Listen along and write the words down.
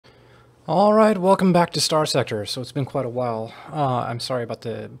Alright, welcome back to Starsector. So it's been quite a while. I'm sorry about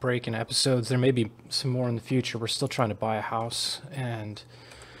the break in episodes. There may be some more in the future. We're still trying to buy a house and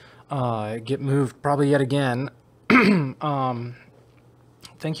get moved probably yet again. Thank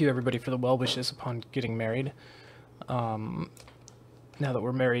you everybody for the well wishes upon getting married. Now that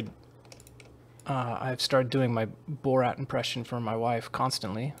we're married, I've started doing my Borat impression for my wife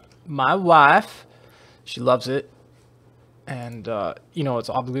constantly. My wife! She loves it. And, you know, it's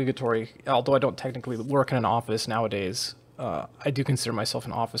obligatory. Although I don't technically work in an office nowadays, I do consider myself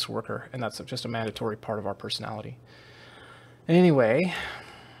an office worker, and that's just a mandatory part of our personality. Anyway,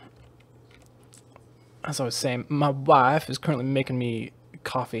 as I was saying, my wife is currently making me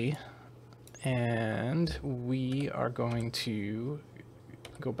coffee, and we are going to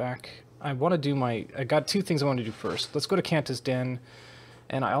go back. I want to do I got two things I want to do first. Let's go to Cantus Den.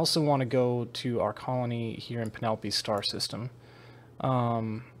 And I also want to go to our colony here in Penelope's star system.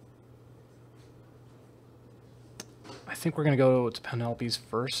 I think we're going to go to Penelope's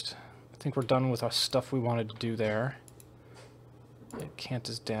first. I think we're done with our stuff we wanted to do there. At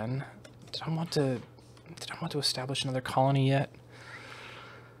Cantus Den. Did I want to establish another colony yet?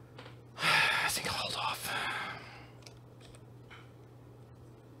 I think I'll hold off.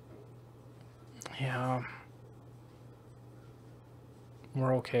 Yeah.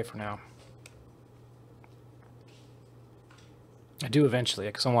 We're okay for now. I do eventually,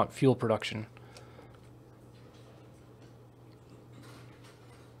 because I want fuel production.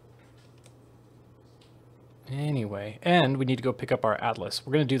 Anyway, and we need to go pick up our Atlas.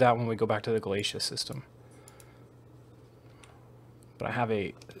 We're going to do that when we go back to the Galatia system. But I have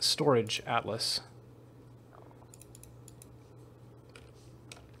a storage Atlas.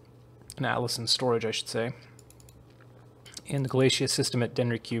 An Atlas in storage, I should say. In the Galatia system at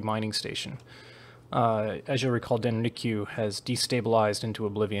Denrikyu mining station. As you'll recall, Denrikyu has destabilized into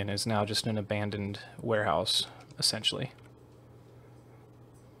oblivion, is now just an abandoned warehouse, essentially.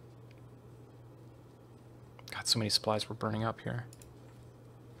 God, so many supplies were burning up here.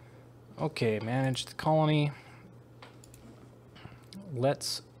 Okay, manage the colony.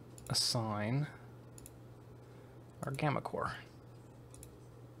 Let's assign our Gamma Core.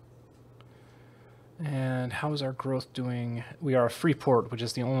 And how is our growth doing? We are a free port, which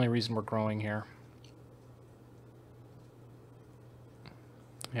is the only reason we're growing here.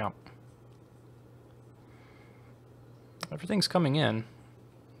 Yeah. Everything's coming in,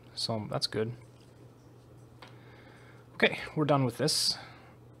 so that's good. Okay, we're done with this.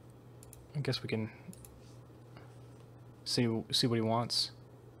 I guess we can see what he wants.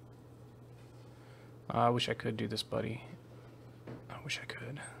 I wish I could do this, buddy. I wish I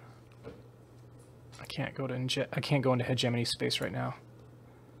could. I can't go into hegemony space right now.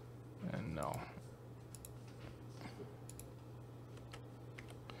 And no.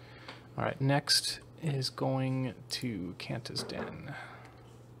 All right, next is going to Cantus Den.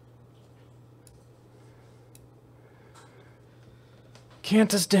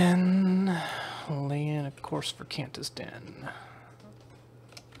 Cantus Den. Laying a course for Cantus Den.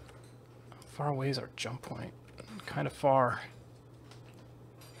 How far away is our jump point? Kind of far.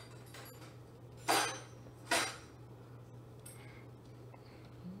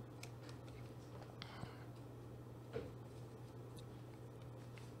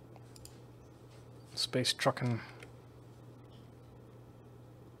 Space trucking.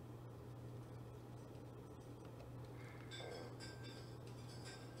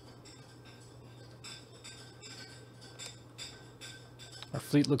 Our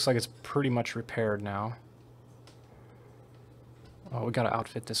fleet looks like it's pretty much repaired now. Oh, we gotta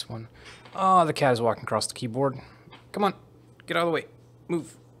outfit this one. Oh, the cat is walking across the keyboard. Come on, get out of the way.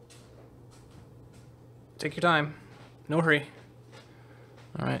 Move. Take your time. No hurry.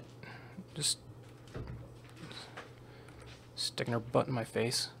 Alright. Just sticking her butt in my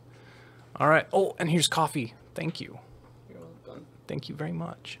face. Alright. Oh, and here's coffee. Thank you. You're welcome. Thank you very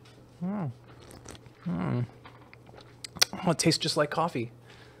much. Oh, it tastes just like coffee.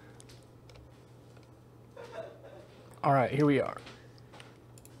 Alright, here we are.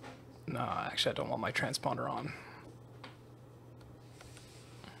 No, actually I don't want my transponder on.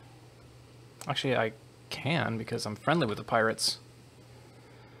 Actually, I can because I'm friendly with the pirates.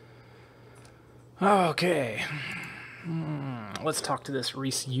 Okay. Let's talk to this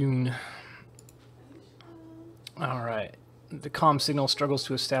Reese Yoon. Alright. The comm signal struggles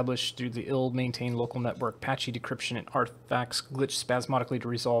to establish through the ill-maintained local network. Patchy decryption and artifacts glitch spasmodically to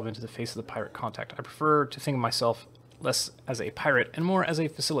resolve into the face of the pirate contact. I prefer to think of myself less as a pirate and more as a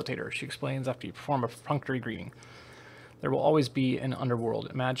facilitator, she explains after you perform a perfunctory greeting. There will always be an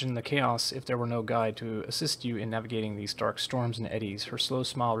underworld. Imagine the chaos if there were no guide to assist you in navigating these dark storms and eddies. Her slow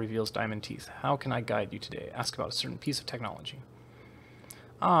smile reveals diamond teeth. How can I guide you today? Ask about a certain piece of technology.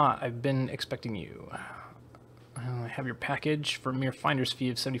 Ah, I've been expecting you. I have your package for a mere finder's fee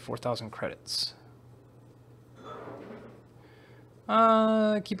of 74,000 credits.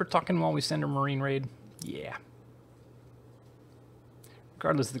 Keep her talking while we send her marine raid? Yeah.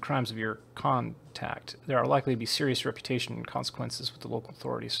 Regardless of the crimes of your contact, there are likely to be serious reputation consequences with the local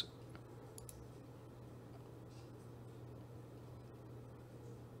authorities.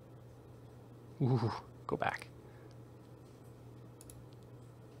 Ooh, go back.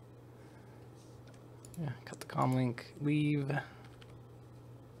 Yeah, cut the comm link, leave.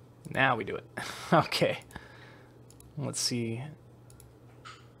 Now we do it. Okay. Let's see.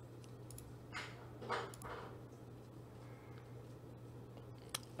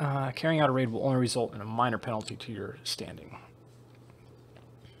 Carrying out a raid will only result in a minor penalty to your standing.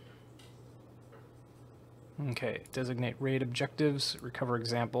 Okay, designate raid objectives, recover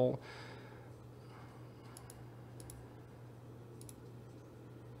example.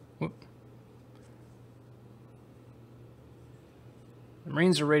 Whoop. The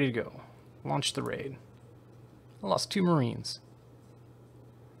Marines are ready to go. Launch the raid. I lost 2 Marines.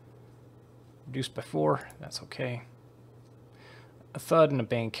 Reduced by 4, that's okay. A thud and a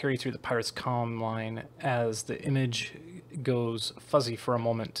bang carry through the pirate's comm line as the image goes fuzzy for a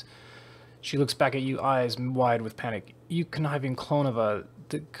moment. She looks back at you, eyes wide with panic. You conniving clone of a...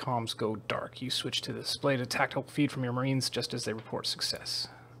 The comms go dark. You switch to the display to tactile feed from your Marines just as they report success.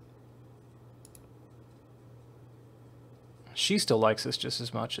 She still likes us just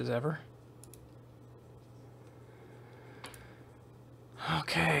as much as ever.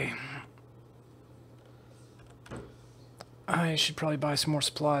 Okay. I should probably buy some more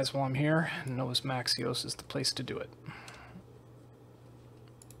supplies while I'm here. Novus Maxios is the place to do it.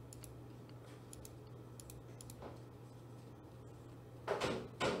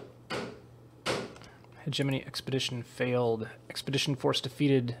 Hegemony expedition failed. Expedition force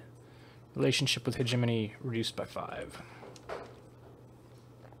defeated. Relationship with hegemony reduced by 5.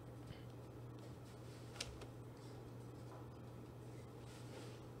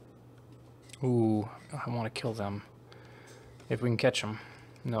 Ooh, I want to kill them. If we can catch them.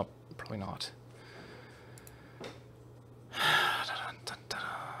 Nope, probably not.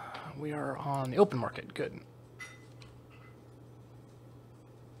 We are on the open market. Good.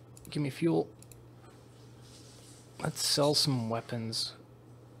 Give me fuel. Let's sell some weapons.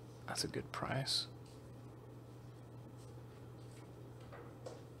 That's a good price.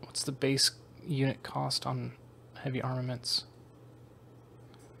 What's the base unit cost on heavy armaments?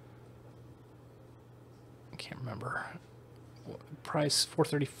 I can't remember. Price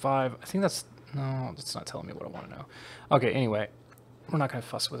 435. I think that's... No, that's not telling me what I want to know. Okay, anyway. We're not going to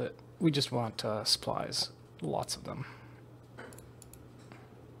fuss with it. We just want supplies. Lots of them.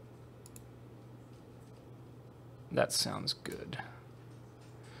 That sounds good.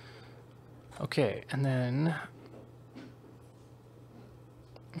 Okay, and then...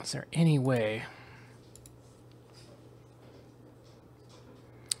 Is there any way...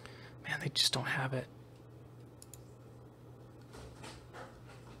 Man, they just don't have it.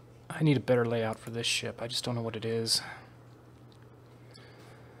 I need a better layout for this ship. I just don't know what it is.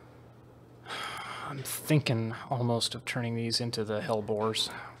 I'm thinking almost of turning these into the Hellbores.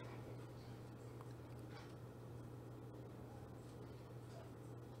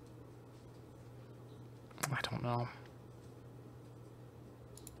 I don't know.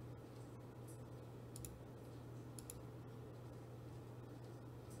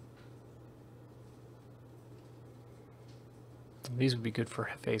 These would be good for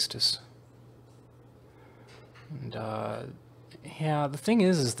Hephaestus. And, yeah, the thing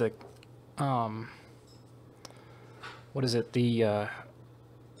is that, what is it, the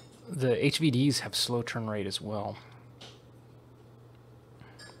HVDs have slow turn rate as well.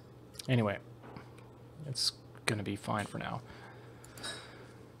 Anyway, it's gonna be fine for now.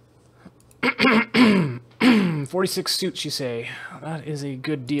 46 suits, you say? That is a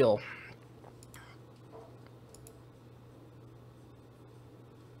good deal.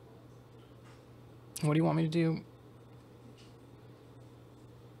 What do you want me to do?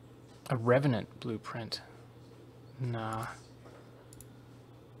 A Revenant blueprint. Nah.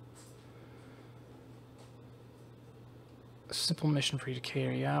 A simple mission for you to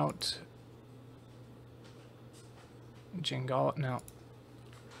carry out. Jingala, no.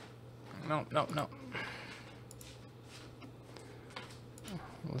 No, no, no.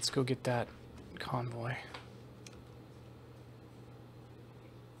 Let's go get that convoy.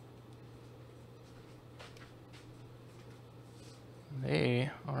 They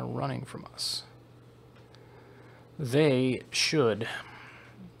are running from us. They should.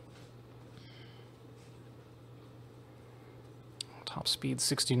 Top speed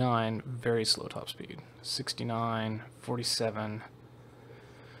 69, very slow top speed. 69, 47.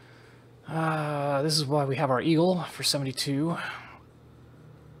 This is why we have our Eagle for 72.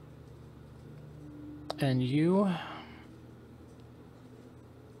 And you...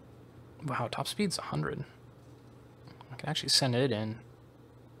 Wow, top speed's 100. I can actually send it in.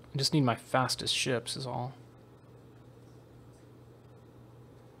 I just need my fastest ships is all.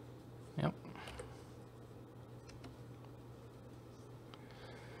 Yep.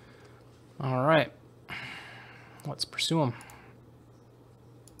 All right. Let's pursue him.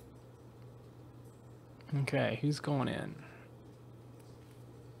 Okay, who's going in?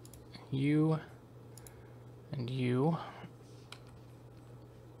 You and you.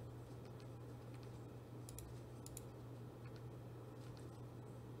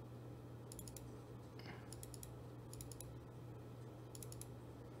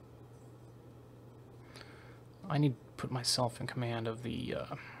 I need to put myself in command of the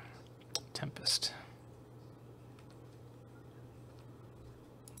Tempest.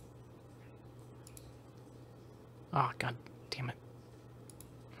 Ah, god damn it.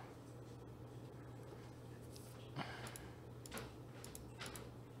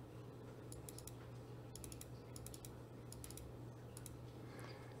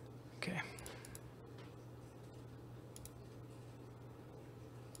 Okay.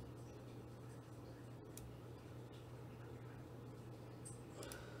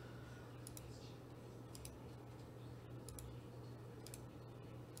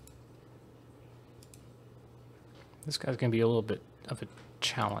 This guy's going to be a little bit of a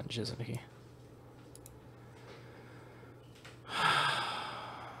challenge, isn't he?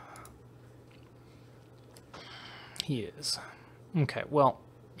 He is. Okay, well,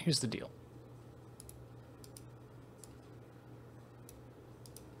 here's the deal.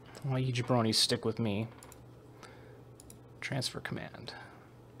 I'll let you jabronis stick with me. Transfer command.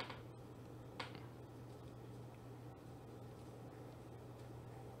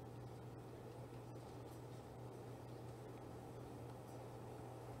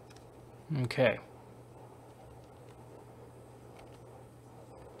 Okay.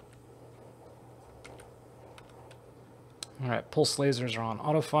 Alright, pulse lasers are on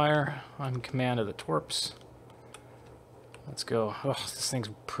auto fire. I'm in command of the torps. Let's go. Oh, this thing's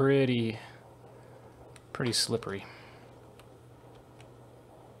pretty slippery.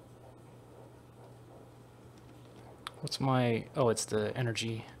 What's my... Oh, it's the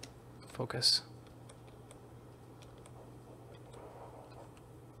energy focus.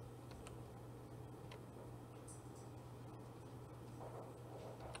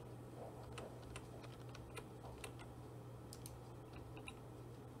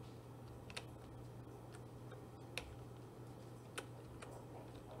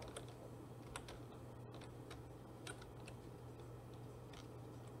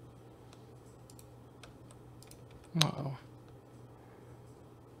 Uh-oh.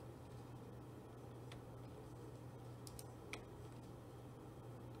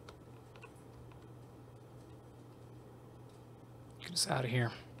 Get us out of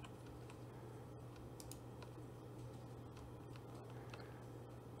here.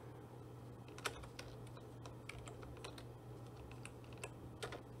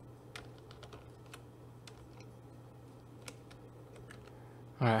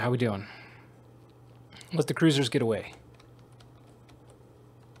 All right, how we doing? Let the cruisers get away.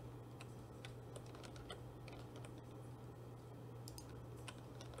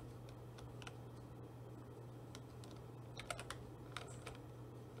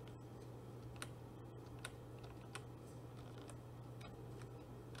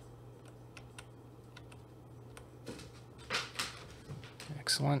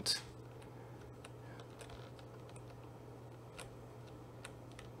 Excellent.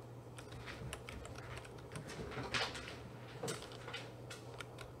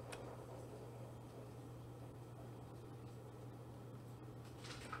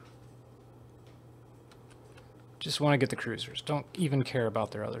 Just want to get the cruisers. Don't even care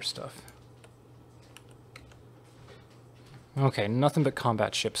about their other stuff. Okay, nothing but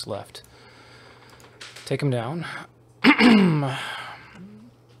combat ships left. Take them down. I'm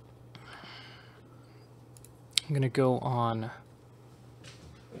going to go on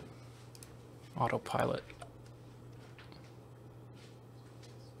autopilot.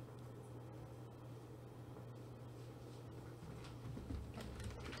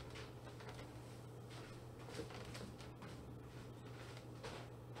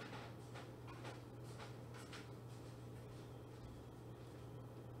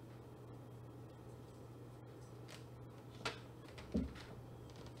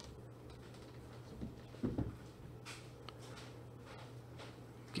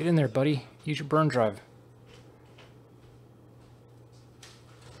 Get in there, buddy. Use your burn drive.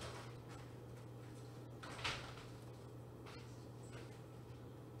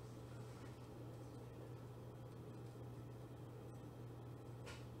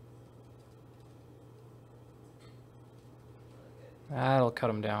 That'll cut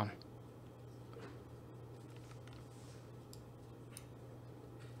him down.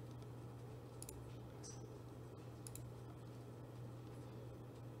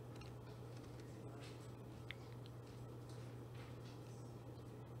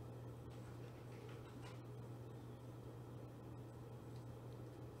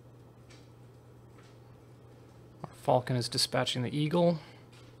 Our Falcon is dispatching the Eagle.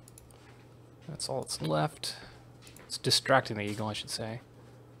 That's all that's left. It's distracting the Eagle, I should say.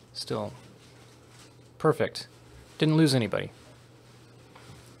 Still. Perfect. Didn't lose anybody.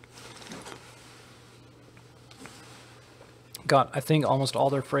 Got, I think, almost all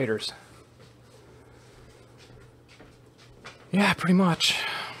their freighters. Yeah, pretty much.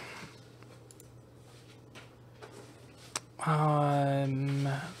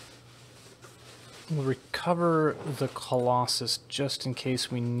 We'll recover the Colossus just in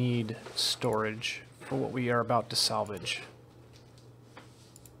case we need storage for what we are about to salvage.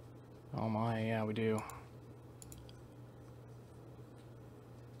 Oh my, yeah, we do.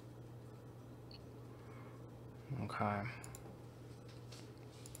 Okay.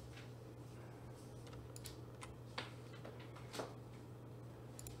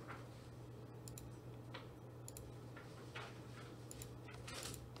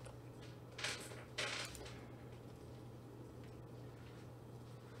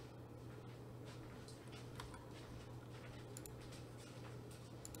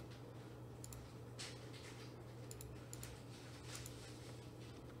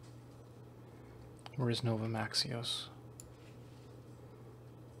 Where is Nova Maxios?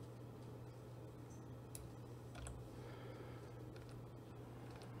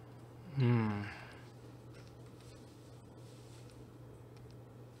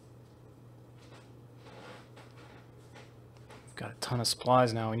 Got a ton of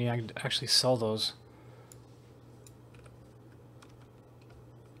supplies now. We need to actually sell those.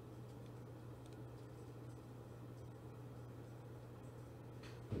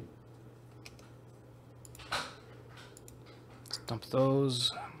 Let's dump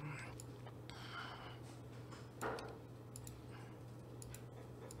those.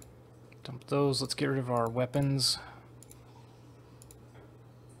 Dump those. Let's get rid of our weapons.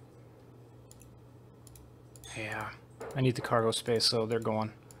 Yeah. I need the cargo space, so they're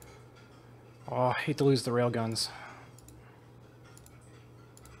going. Oh, I hate to lose the railguns.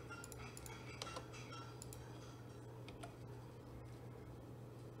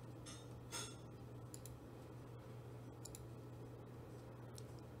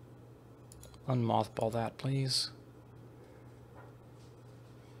 Unmothball that, please.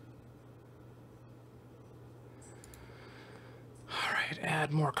 Alright,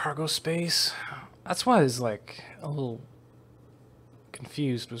 add more cargo space. That's why I was like a little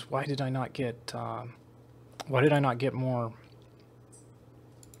confused, was why did I not get more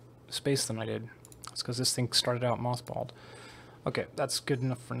space than I did? It's because this thing started out mothballed. Okay, that's good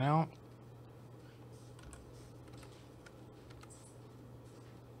enough for now.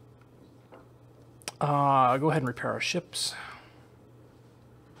 Go ahead and repair our ships.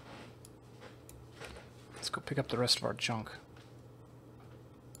 Let's go pick up the rest of our junk.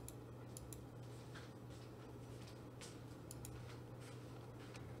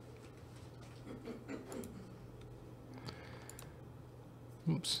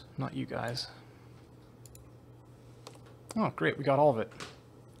 Oops, not you guys. Oh, great, we got all of it.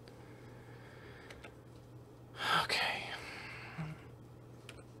 Okay.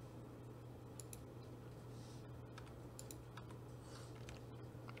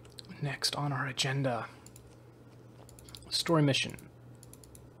 Next on our agenda, story mission.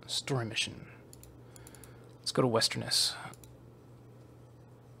 Story mission. Let's go to Westerness.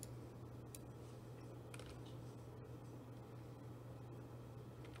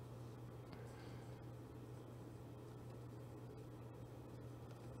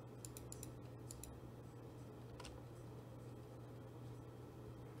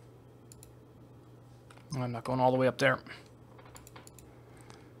 I'm not going all the way up there.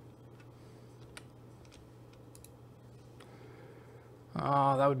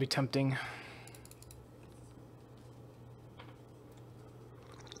 That would be tempting.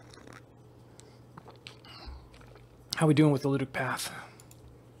 How are we doing with the Ludic Path?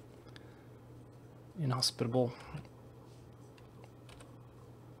 Inhospitable.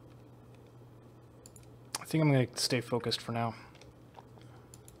 I think I'm going to stay focused for now.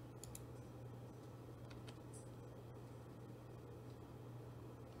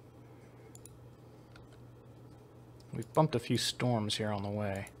 bumped a few storms here on the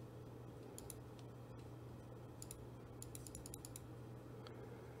way.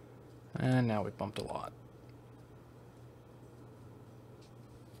 And now we bumped a lot.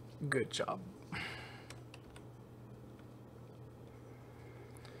 Good job.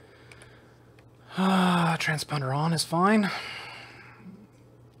 Transponder on is fine.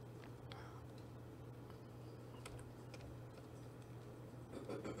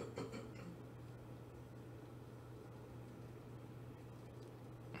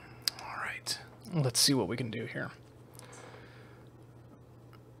 All right, let's see what we can do here.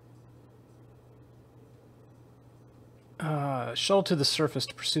 Shuttle to the surface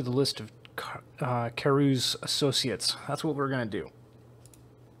to pursue the list of Caru's associates. That's what we're going to do.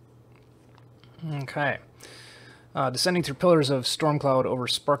 Okay. Descending through pillars of storm cloud over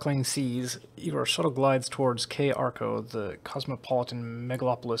sparkling seas, your shuttle glides towards K. Arco, the cosmopolitan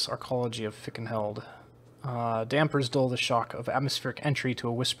megalopolis arcology of Fikenhild. Dampers dull the shock of atmospheric entry to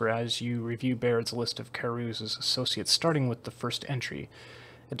a whisper as you review Baird's list of Caru's associates, starting with the first entry.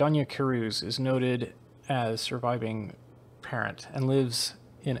 Adanya Caru's is noted as surviving parent and lives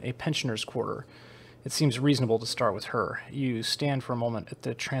in a pensioner's quarter. It seems reasonable to start with her. You stand for a moment at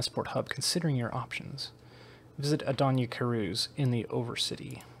the transport hub, considering your options. Visit Adanya Caru's in the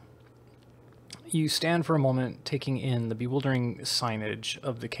Overcity. You stand for a moment, taking in the bewildering signage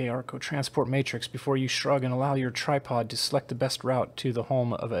of the K-Arco transport matrix before you shrug and allow your tripod to select the best route to the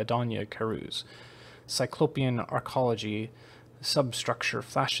home of Adanya Caru's. Cyclopean arcology substructure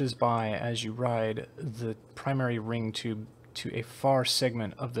flashes by as you ride the primary ring tube to a far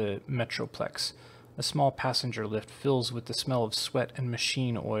segment of the Metroplex. A small passenger lift fills with the smell of sweat and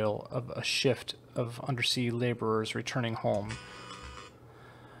machine oil of a shift of undersea laborers returning home.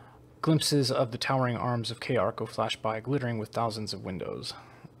 Glimpses of the towering arms of K-Arco flash by, glittering with thousands of windows.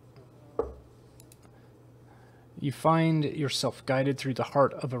 You find yourself guided through the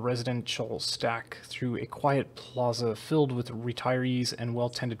heart of a residential stack, through a quiet plaza filled with retirees and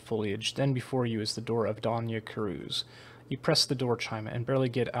well-tended foliage. Then before you is the door of Adanya Caru's. You press the door chime and barely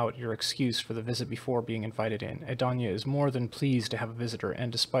get out your excuse for the visit before being invited in. Adanya is more than pleased to have a visitor,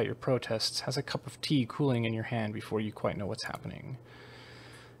 and despite your protests, has a cup of tea cooling in your hand before you quite know what's happening.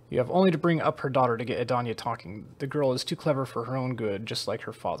 You have only to bring up her daughter to get Adanya talking. The girl is too clever for her own good, just like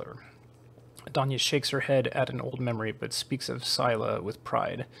her father. Adanya shakes her head at an old memory, but speaks of Scylla with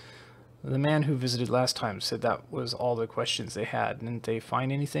pride. The man who visited last time said that was all the questions they had. Didn't they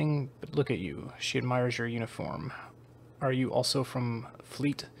find anything? But look at you. She admires your uniform. Are you also from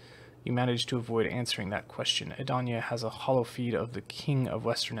Fleet? You managed to avoid answering that question. Adanya has a hollow feed of the King of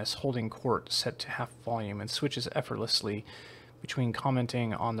Westerness holding court set to half volume and switches effortlessly between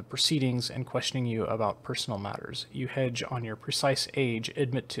commenting on the proceedings and questioning you about personal matters. You hedge on your precise age,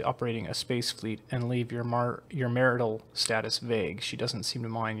 admit to operating a space fleet, and leave your marital status vague. She doesn't seem to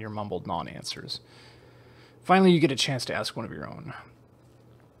mind your mumbled non-answers. Finally, you get a chance to ask one of your own.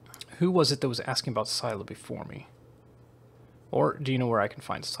 Who was it that was asking about Scylla before me? Or do you know where I can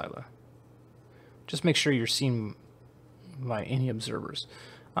find Scylla? Just make sure you're seen by any observers.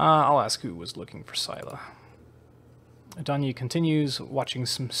 I'll ask who was looking for Scylla. Adanya continues, watching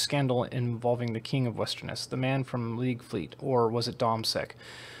some scandal involving the King of Westerness, the man from League Fleet, or was it Domsec?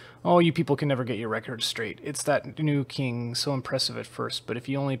 Oh, you people can never get your records straight. It's that new king, so impressive at first, but if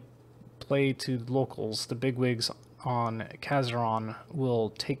you only play to the locals, the bigwigs on Kazaron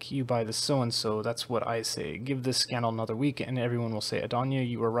will take you by the so-and-so. That's what I say. Give this scandal another week, and everyone will say, Adanya,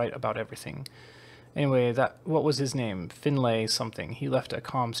 you were right about everything. Anyway, what was his name? Finlay something. He left a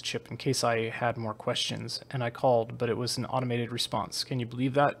comms chip in case I had more questions, and I called, but it was an automated response. Can you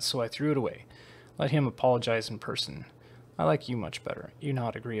believe that? So I threw it away. Let him apologize in person. I like you much better. You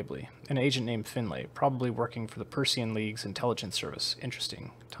nod agreeably. An agent named Finlay, probably working for the Persian League's intelligence service.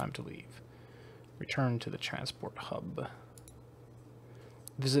 Interesting. Time to leave. Return to the transport hub.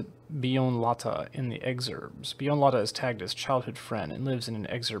 Visit Bion Lata in the Exurbs. Bion Lata is tagged as childhood friend and lives in an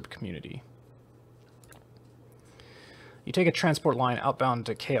Exurb community. You take a transport line outbound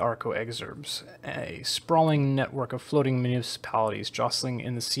to K-Arco Exurbs, a sprawling network of floating municipalities jostling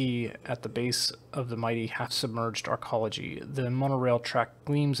in the sea at the base of the mighty half-submerged arcology. The monorail track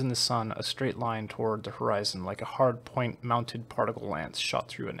gleams in the sun, a straight line toward the horizon, like a hard-point-mounted particle lance shot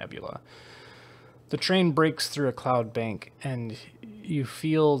through a nebula. The train breaks through a cloud bank, and you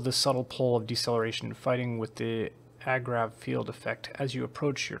feel the subtle pull of deceleration fighting with the Agrav field effect as you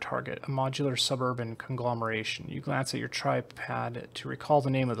approach your target, a modular suburban conglomeration. You glance at your tripod to recall the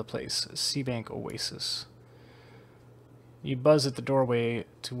name of the place, Seabank Oasis. You buzz at the doorway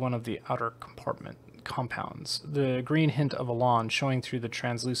to one of the outer compounds. The green hint of a lawn showing through the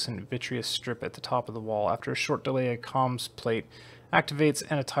translucent vitreous strip at the top of the wall. After a short delay, a comms plate activates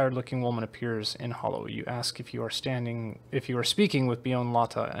and a tired-looking woman appears in hollow. You ask if you are speaking with Bion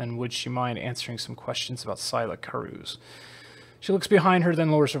Lata, and would she mind answering some questions about Scylla Karuz. She looks behind her, then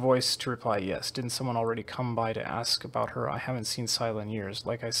lowers her voice to reply, yes. Didn't someone already come by to ask about her? I haven't seen Scylla in years.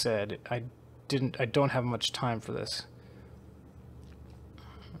 Like I said, I don't have much time for this.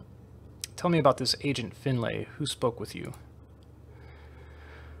 Tell me about this Agent Finlay. Who spoke with you?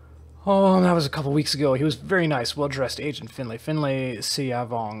 Oh, that was a couple weeks ago. He was very nice, well-dressed Agent Finlay. Finlay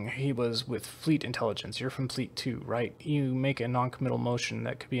Siavong. He was with Fleet Intelligence. You're from Fleet 2, right? You make a non-committal motion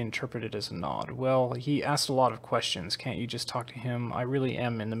that could be interpreted as a nod. Well, he asked a lot of questions. Can't you just talk to him? I really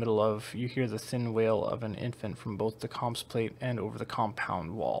am in the middle of... You hear the thin wail of an infant from both the comms plate and over the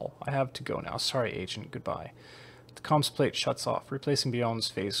compound wall. I have to go now. Sorry, Agent. Goodbye. The comms plate shuts off, replacing Bion's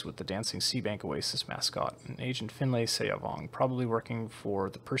face with the dancing Seabank Oasis mascot, an Agent Finlay Seavong, probably working for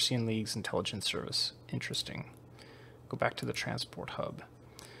the Persian League's intelligence service. Interesting. Go back to the transport hub.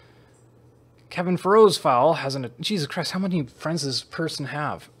 Kevin Farrow's file has an... Jesus Christ, how many friends does this person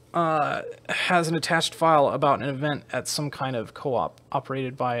have? Has an attached file about an event at some kind of co-op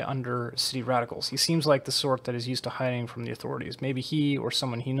operated by undercity radicals. He seems like the sort that is used to hiding from the authorities. Maybe he or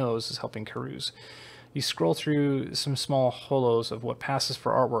someone he knows is helping Karuz. You scroll through some small holos of what passes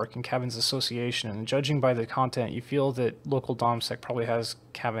for artwork in Kevin's association, and judging by the content, you feel that local DomSec probably has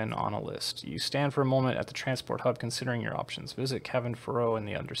Kevin on a list. You stand for a moment at the transport hub considering your options. Visit Kevin Farrow in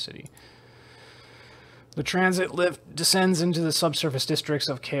the Undercity. The transit lift descends into the subsurface districts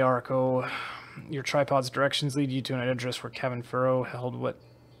of Kayarko. Your tripod's directions lead you to an address where Kevin Farrow held what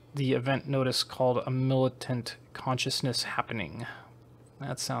the event notice called a militant consciousness happening.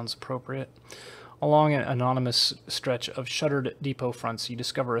 That sounds appropriate. Along an anonymous stretch of shuttered depot fronts, you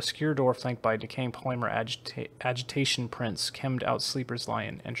discover a secure door flanked by decaying polymer agitation prints. Chemmed out sleepers lie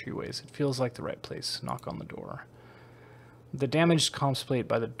in entryways. It feels like the right place. Knock on the door. The damaged comms plate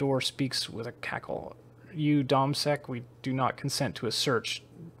by the door speaks with a cackle. You, DomSec, we do not consent to a search.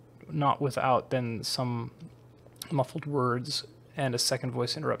 Not without, then some muffled words, and a second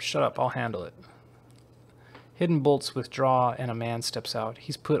voice interrupts. Shut up, I'll handle it. Hidden bolts withdraw, and a man steps out.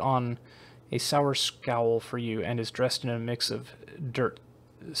 He's put on a sour scowl for you and is dressed in a mix of dirt,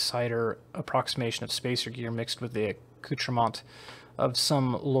 cider, approximation of spacer gear mixed with the accoutrement of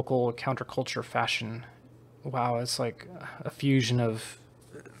some local counterculture fashion. Wow, it's like a fusion of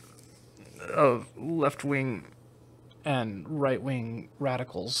left-wing and right-wing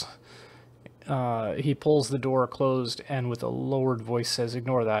radicals. He pulls the door closed and with a lowered voice says,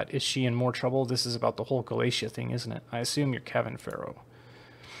 ignore that. Is she in more trouble? This is about the whole Galatia thing, isn't it? I assume you're Kevin Farrow.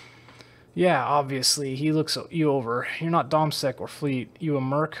 Yeah, obviously. He looks you over. You're not DomSec or Fleet. You a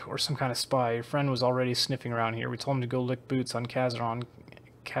merc or some kind of spy. Your friend was already sniffing around here. We told him to go lick boots on Kazaron.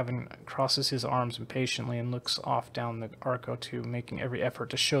 Kevin crosses his arms impatiently and looks off down the Arco 2, making every effort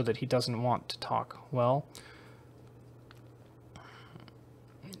to show that he doesn't want to talk. Well,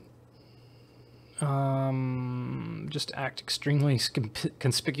 just act extremely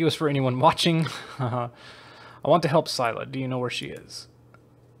conspicuous for anyone watching. I want to help Scylla. Do you know where she is?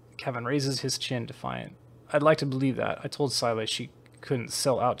 Kevin raises his chin, defiant. I'd like to believe that. I told Scylla she couldn't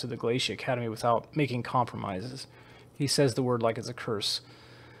sell out to the Galatia Academy without making compromises. He says the word like it's a curse.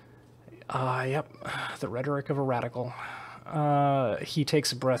 Yep, the rhetoric of a radical. He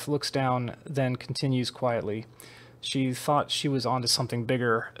takes a breath, looks down, then continues quietly. She thought she was onto something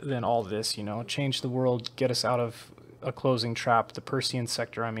bigger than all this, you know. Change the world, get us out of a closing trap, the Persian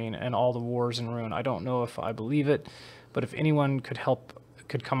sector, I mean, and all the wars and ruin. I don't know if I believe it, but if anyone could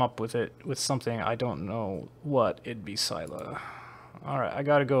come up with something, I don't know what, it'd be Scylla. Alright, I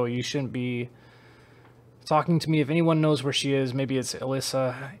gotta go. You shouldn't be talking to me. If anyone knows where she is, maybe it's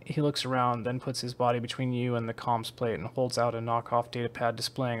Alyssa. He looks around, then puts his body between you and the comms plate and holds out a knockoff datapad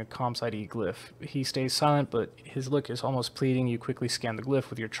displaying a comms ID glyph. He stays silent, but his look is almost pleading. You quickly scan the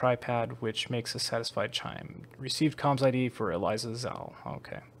glyph with your tripod, which makes a satisfied chime. Received comms ID for Eliza Zal.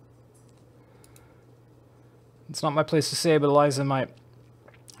 Okay. It's not my place to say, but Eliza might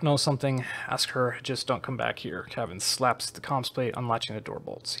know something. Ask her. Just don't come back here. Kevin slaps the comms plate, unlatching the door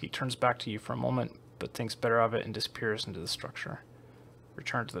bolts. He turns back to you for a moment, but thinks better of it and disappears into the structure.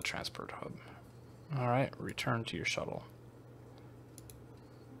 Return to the transport hub. Alright, return to your shuttle.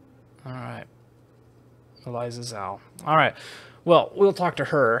 Alright. Eliza Zal. Alright, well, we'll talk to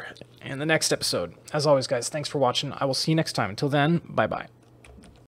her in the next episode. As always, guys, thanks for watching. I will see you next time. Until then, bye-bye.